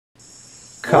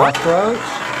cockroach,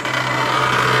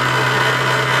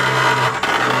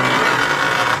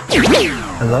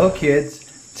 hello kids.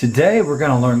 Today we're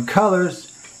going to learn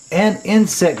colors and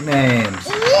insect names.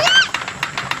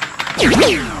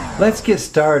 Let's get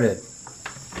started.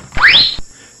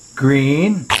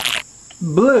 Green,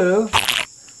 blue,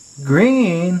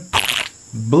 green,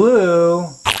 blue,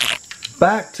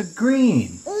 back to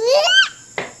green.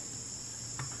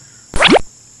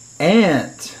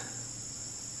 Ant.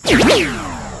 Ant.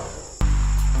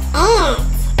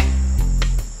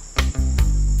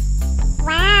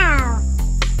 Wow.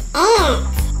 Ant.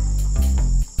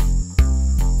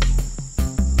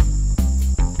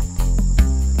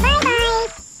 Bye-bye.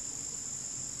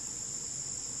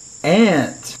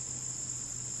 Ant.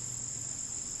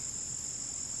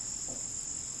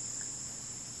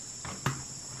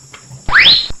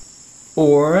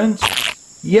 Orange,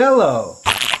 yellow.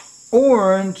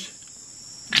 Orange,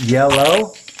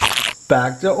 yellow,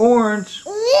 back to orange.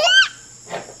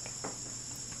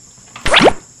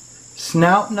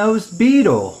 Snout-nosed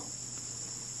beetle.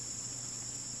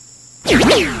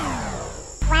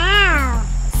 Wow.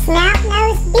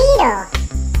 Snout-nosed beetle.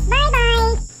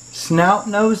 Bye-bye.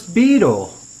 Snout-nosed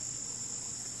beetle.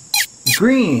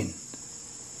 Green.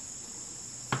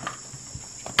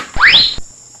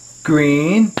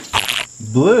 Green,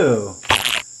 blue.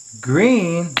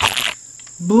 Green,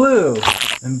 blue,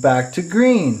 and back to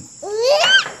green.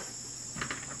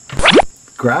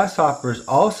 Grasshopper is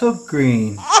also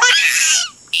green.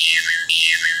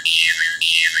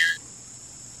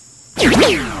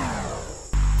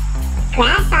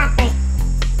 Grasshopper.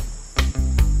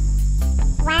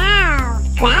 Wow.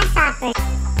 Grasshopper.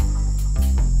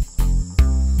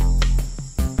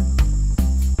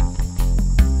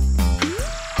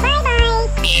 Bye-bye.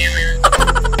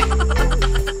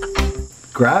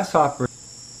 Grasshopper.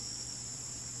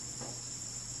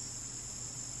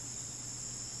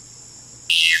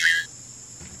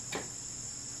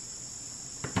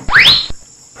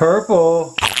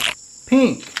 Purple,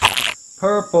 pink,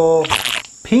 purple,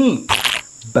 pink,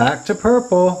 back to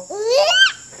purple.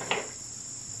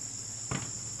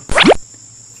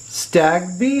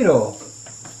 Stag beetle.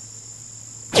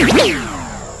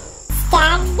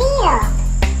 Stag beetle.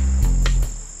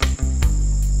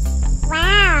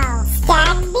 Wow.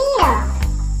 Stag beetle.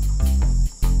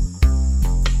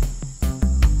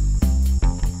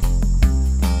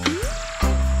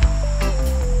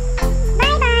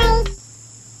 Bye-bye.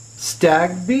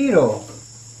 Stag beetle.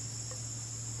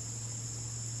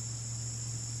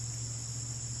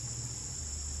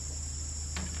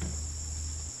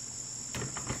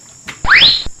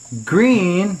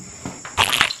 Green,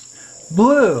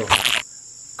 blue,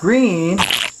 green,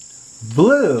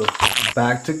 blue,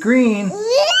 back to green.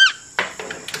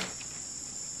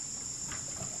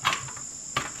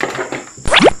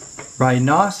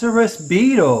 Rhinoceros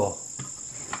beetle.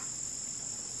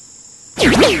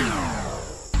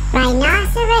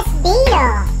 Rhinoceros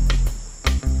beetle.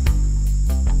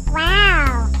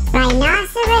 Wow.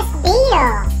 Rhinoceros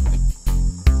beetle.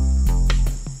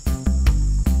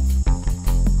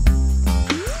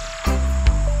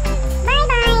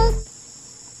 Bye-bye.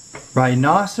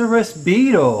 Rhinoceros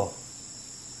beetle.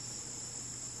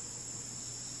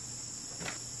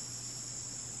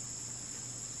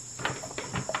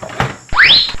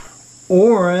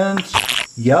 Orange,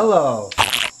 yellow,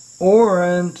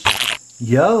 orange,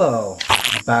 yellow,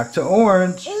 back to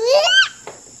orange.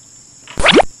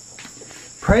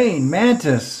 Praying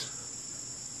mantis.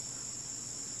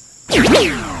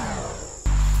 Praying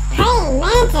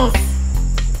mantis.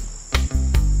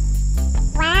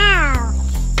 Wow.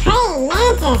 Praying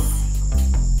mantis.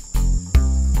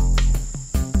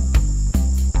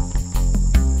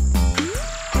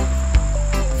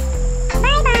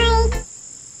 Bye-bye.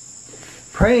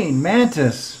 Praying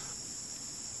mantis.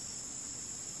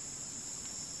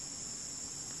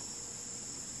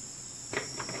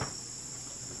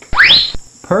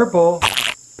 Purple,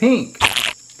 pink,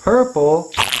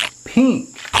 purple,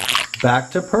 pink,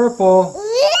 back to purple.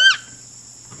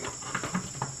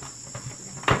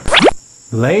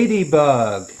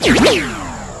 Ladybug.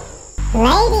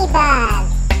 Ladybug.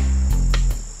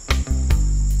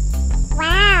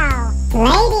 Wow.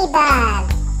 Ladybug.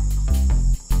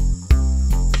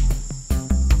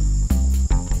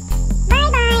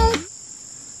 Bye-bye.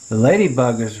 The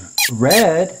ladybug is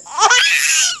red.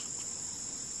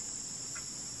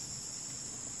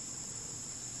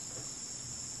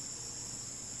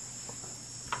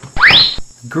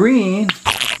 Green,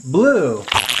 blue,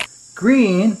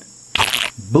 green,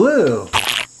 blue,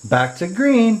 back to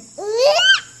green.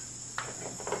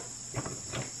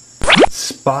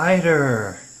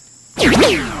 Spider.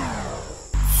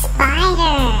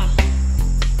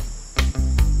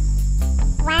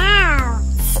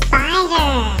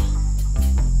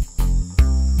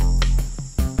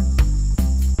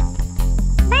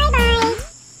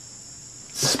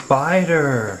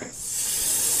 Spider.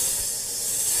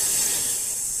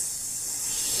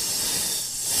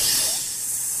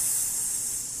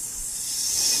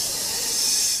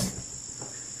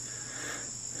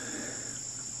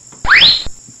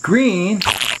 Green,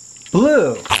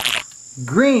 blue,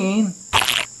 green,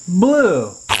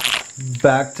 blue.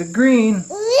 Back to green.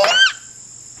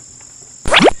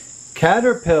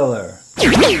 Caterpillar.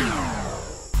 Caterpillar.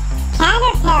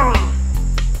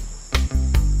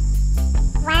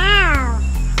 Wow,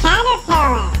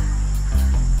 caterpillar.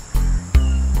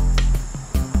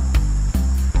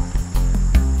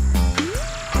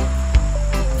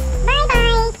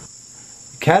 Bye-bye.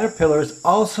 Caterpillar is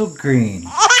also green.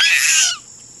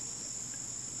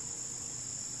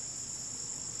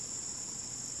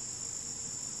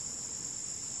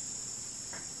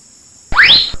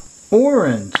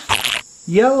 Orange,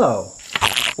 yellow,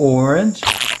 orange,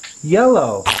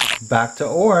 yellow. Back to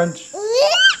orange.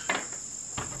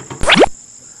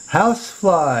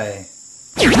 Housefly.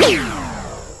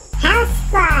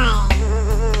 Housefly.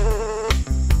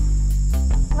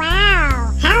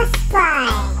 Wow, housefly.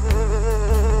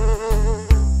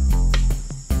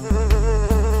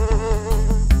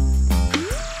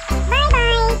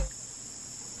 Bye-bye.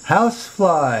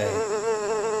 Housefly.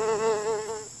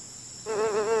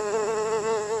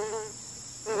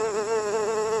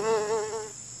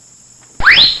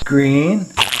 Green,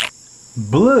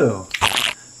 blue,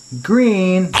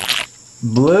 green,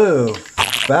 blue.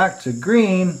 Back to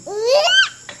green.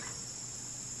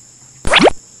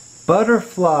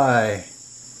 Butterfly.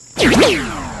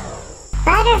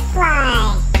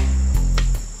 Butterfly.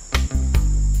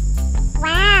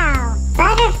 Wow,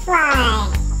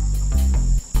 butterfly.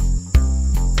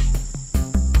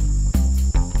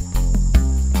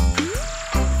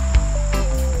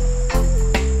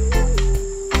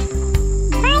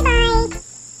 Bye-bye.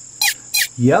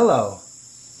 Yellow,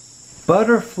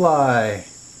 butterfly.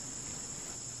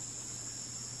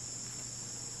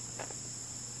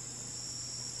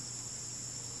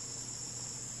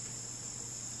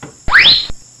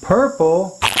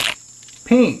 Purple,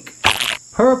 pink,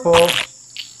 purple,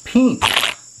 pink.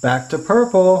 Back to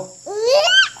purple.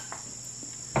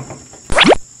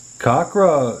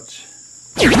 Cockroach.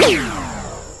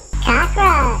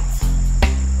 Cockroach.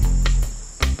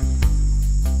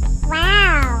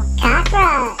 Wow,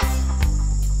 cockroach.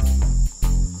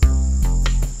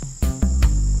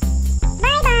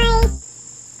 Bye-bye.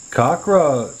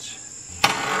 Cockroach.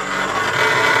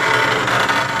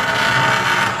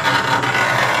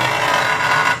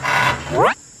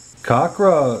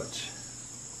 Cockroach.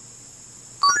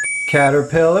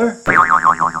 Caterpillar.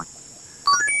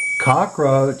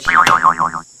 Cockroach.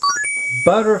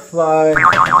 Butterfly.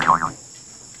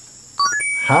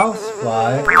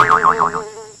 Housefly.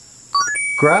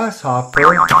 Grasshopper.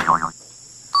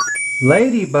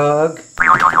 Ladybug.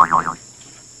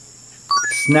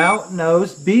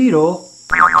 Snout-nosed beetle.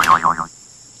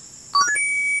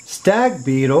 Stag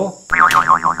beetle.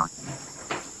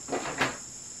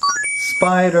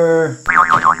 Spider.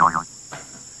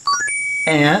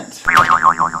 Ant.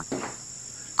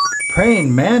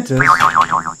 Praying mantis.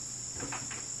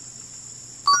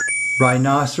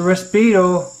 Rhinoceros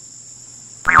beetle.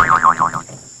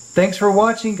 Thanks for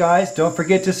watching, guys. Don't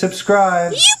forget to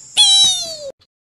subscribe.